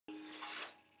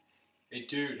Hey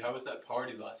dude, how was that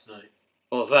party last night?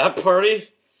 Well, that party?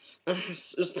 It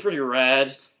was pretty rad.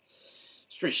 It's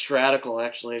pretty stratical,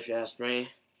 actually, if you ask me.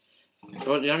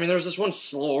 But, I mean, there was this one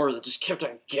slore that just kept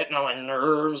on getting on my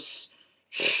nerves.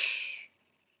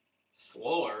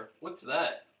 Slore? What's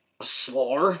that? A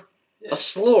slore? Yeah. A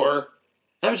slore?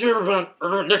 Haven't you ever been on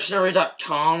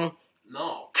UrbanDictionary.com?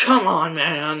 No. Come on,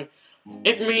 man.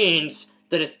 It means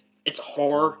that it's a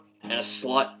whore and a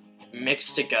slut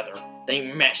mixed together.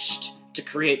 They meshed to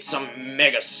create some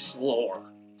mega slore.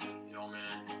 You know,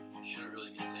 man, you shouldn't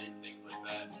really be saying things like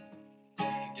that. You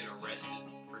could get arrested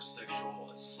for sexual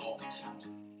assault.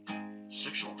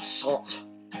 Sexual assault?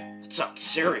 That sounds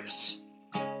serious.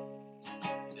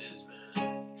 It is,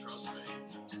 man. Trust me.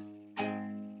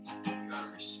 You gotta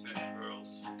respect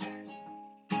girls.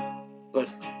 But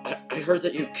I heard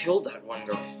that you killed that one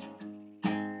girl.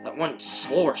 That one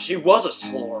slore. She was a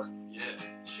slore. Yeah,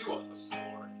 she was a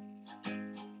slore. I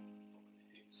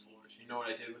hate slores. You know what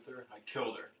I did with her? I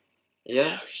killed her. Yeah?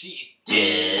 Now she's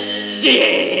dead.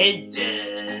 Dead.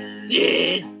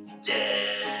 Dead.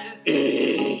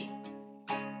 Dead.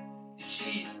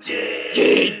 She's dead.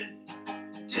 Dead.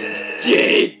 Dead.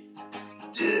 Dead.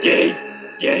 Dead.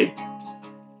 Dead.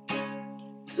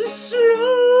 The slore.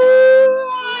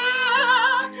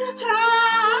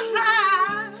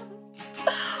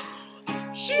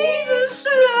 She's a slore.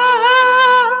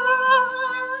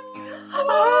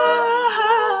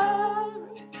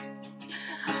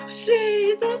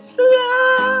 She's a slore.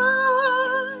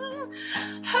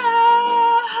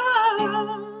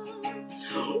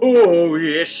 Oh,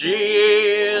 yes, she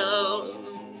is.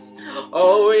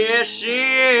 Oh, yes, she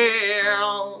is.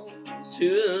 Yeah,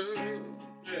 dude.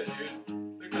 I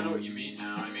think I know what you mean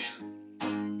now. I mean, I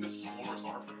guess slores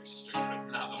are pretty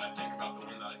stupid now that I think about the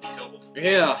one that I killed.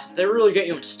 Yeah, they really get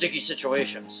you in sticky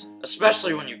situations,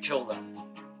 especially when you kill them.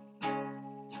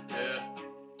 Yeah.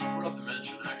 I forgot to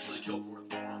mention, I actually killed more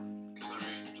than one. Because, I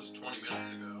mean, just 20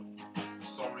 minutes ago, I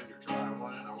saw her in your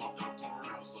driveway, and I walked up to her,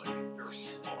 and I was like, you're a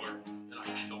slore. And I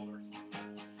killed her.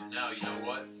 And now, you know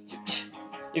what?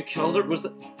 You killed her? Was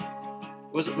it?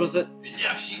 And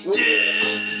now she's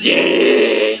dead!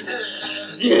 Dead!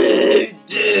 Dead!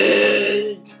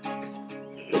 Dead!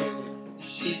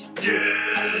 She's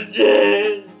dead!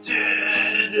 Dead!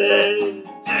 Dead!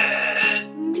 Dead!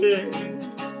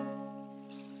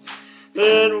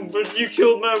 Man, but you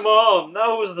killed my mom.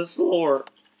 That was the slore.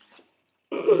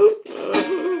 You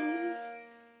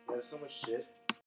have so much shit.